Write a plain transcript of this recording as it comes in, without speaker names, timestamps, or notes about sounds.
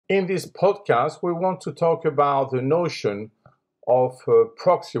In this podcast, we want to talk about the notion of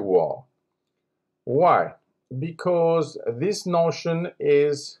proxy war. Why? Because this notion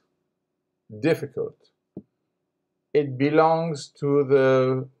is difficult. It belongs to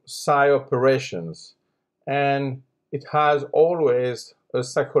the psi operations, and it has always a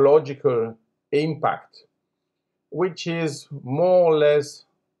psychological impact, which is more or less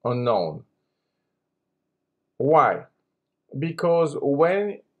unknown. Why? Because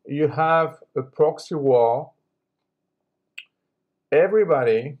when you have a proxy war,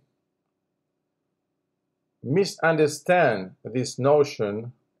 everybody misunderstands this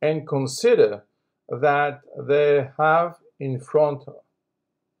notion and consider that they have in front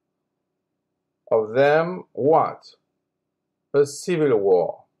of them what? A civil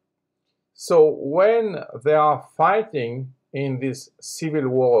war. So when they are fighting in this civil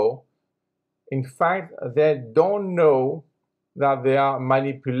war, in fact, they don't know that they are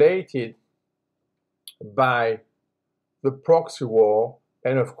manipulated by the proxy war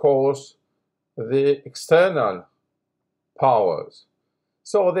and, of course, the external powers.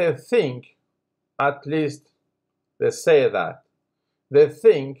 So they think, at least they say that, they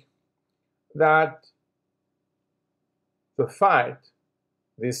think that the fight,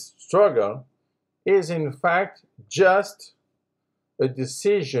 this struggle, is in fact just a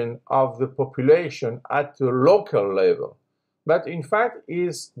decision of the population at the local level, but in fact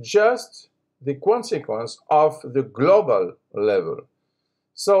is just the consequence of the global level.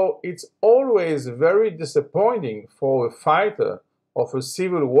 So it's always very disappointing for a fighter of a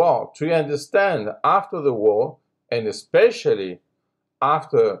civil war to understand after the war, and especially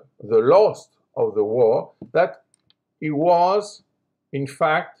after the loss of the war, that he was in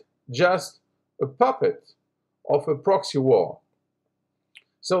fact just a puppet of a proxy war.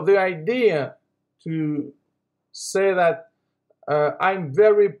 So the idea to say that I'm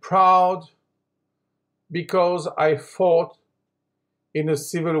very proud because I fought in a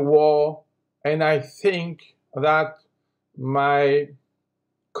civil war and I think that my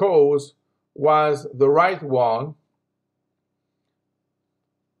cause was the right one,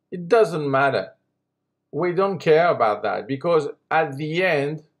 it doesn't matter. We don't care about that because at the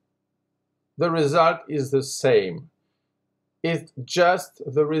end, the result is the same. It's just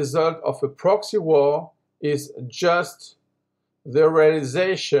the result of a proxy war, is just the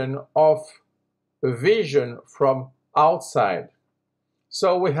realization of a vision from outside.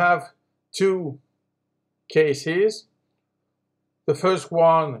 So we have two cases. The first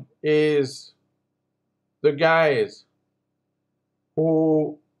one is the guys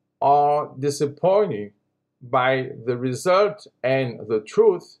who are disappointed by the result and the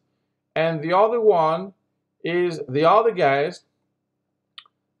truth, and the other one is the other guys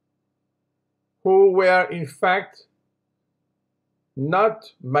who were in fact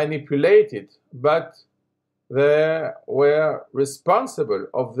not manipulated, but they were responsible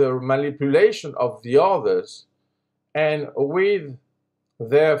of the manipulation of the others, and with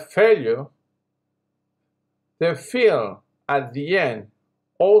their failure, they feel at the end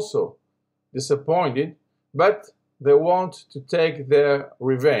also disappointed, but they want to take their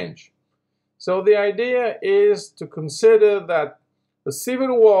revenge. So the idea is to consider that a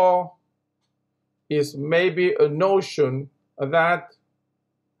civil war is maybe a notion that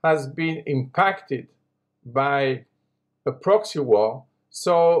has been impacted by a proxy war.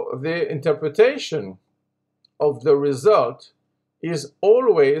 So the interpretation of the result is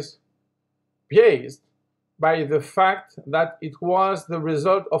always based by the fact that it was the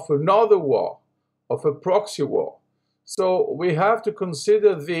result of another war, of a proxy war. So we have to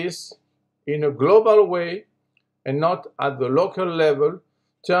consider this in a global way and not at the local level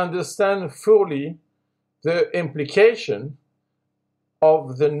to understand fully the implication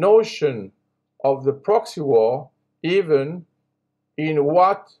of the notion of the proxy war, even in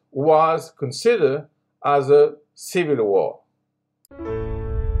what was considered as a civil war.